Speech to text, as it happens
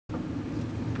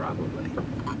probably.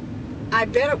 I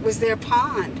bet it was their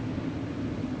pond.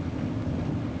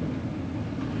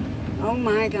 Oh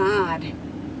my God.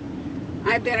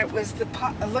 I bet it was the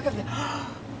pond. Look at the...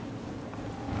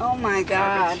 Oh my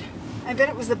God. I bet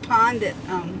it was the pond at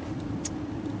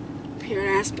here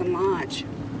at Aspen Lodge.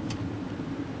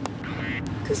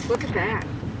 Because look at that.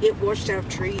 It washed out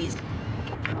trees.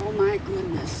 Oh my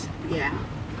goodness. Yeah.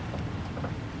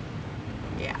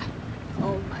 Yeah.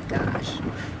 Oh my gosh.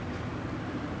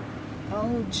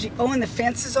 Oh gee. Oh, and the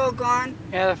fence is all gone?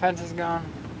 Yeah, the fence is gone.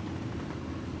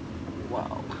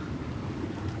 Whoa.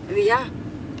 Yeah.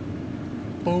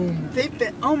 Boom. They've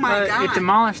been, oh my God. It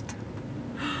demolished.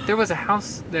 There was a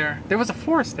house there. There was a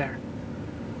forest there.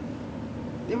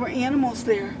 There were animals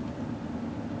there.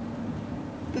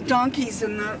 The donkeys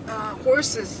and the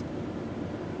horses.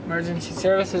 Emergency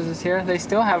services is here. They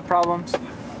still have problems.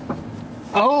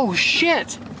 Oh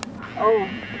shit! Oh,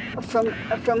 from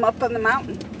up on the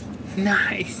mountain.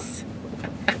 Nice.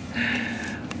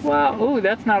 Wow. Ooh,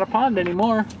 that's not a pond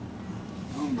anymore.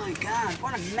 Oh my God,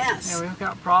 what a mess. Yeah, we've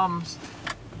got problems.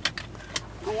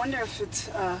 I wonder if it's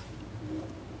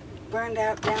burned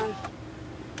out down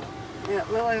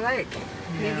at Lily Lake.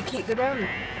 Yeah. Maybe can't go down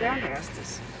past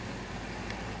us.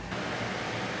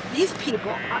 These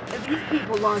people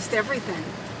lost everything.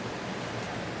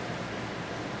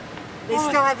 They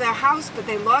still have their house, but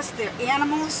they lost their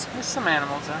animals. There's some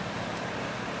animals there.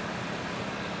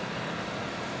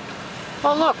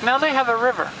 Well, look, now they have a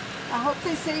river. I hope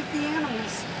they saved the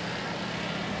animals.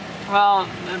 Well,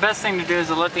 the best thing to do is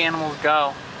to let the animals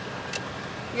go.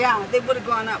 Yeah, they would have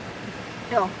gone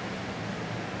uphill.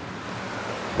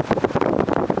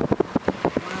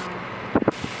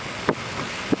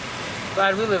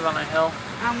 Glad we live on a hill.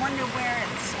 I wonder where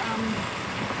it's, the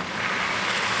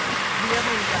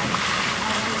other guy.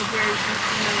 I wonder where, if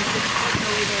it's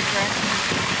really their direction.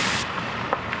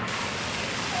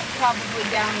 Probably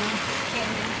down the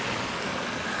canyon.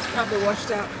 It's probably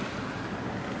washed out.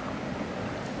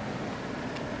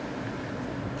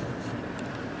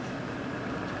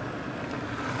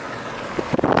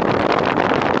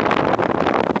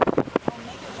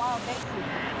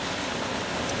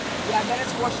 Yeah, I bet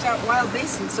it's washed out Wild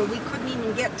Basin, so we couldn't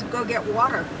even get to go get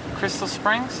water. Crystal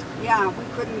Springs? Yeah, we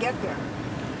couldn't get there.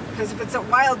 Because if it's at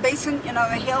Wild Basin, you know,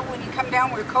 the hill when you come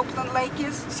down where Copeland Lake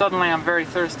is. Suddenly I'm very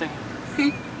thirsty.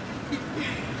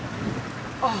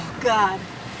 Oh, God.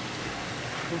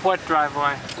 What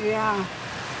driveway? Yeah.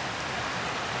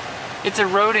 It's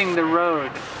eroding the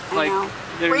road. I know.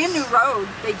 Brand new road.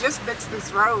 They just fixed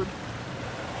this road.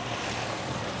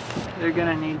 They're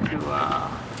gonna need to,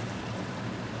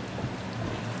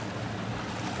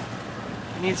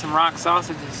 they need some rock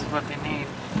sausages is what they need.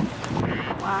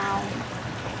 Wow.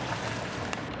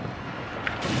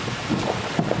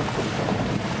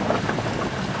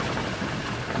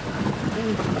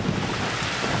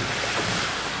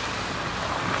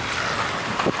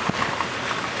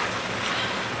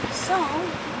 So,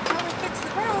 until we fix the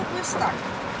road, we're stuck.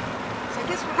 So I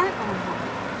guess we're not going home.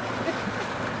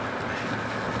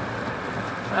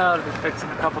 Well, it'll be fixed in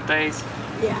a couple days.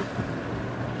 Yeah.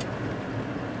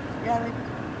 Yeah, they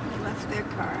left their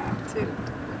car out too.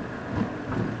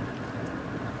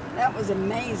 That was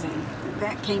amazing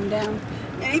that came down.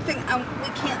 Anything, we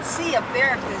can't see up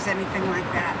there if there's anything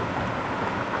like that.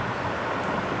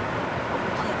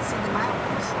 We can't see the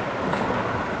mountains.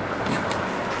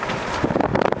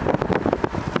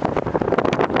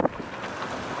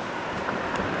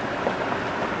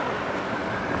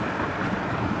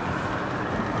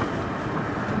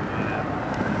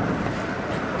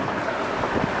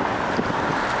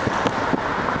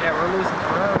 Yeah, we're losing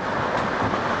the road.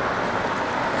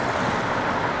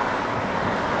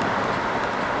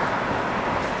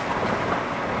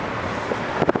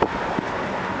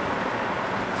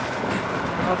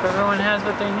 I hope everyone has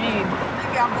what they need.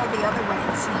 Maybe I'll go the other way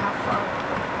and see how far.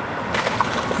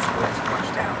 See where it's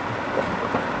washed out.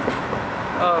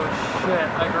 Oh shit,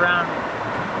 like around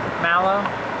Mallow?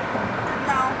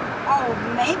 No. Oh,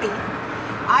 maybe.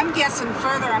 I'm guessing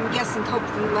further. I'm guessing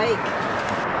Copeland Lake.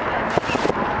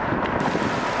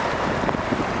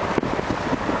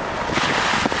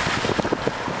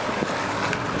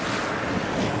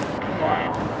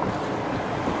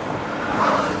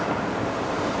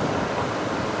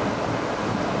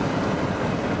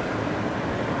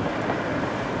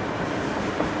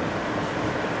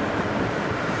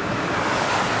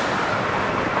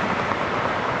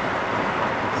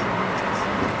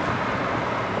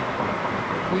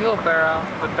 Wheelbarrow,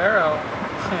 the barrow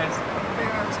is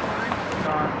Barrow's gone.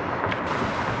 gone.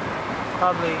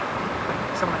 Probably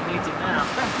someone needs it now.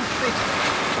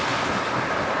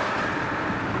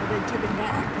 They took it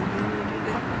back.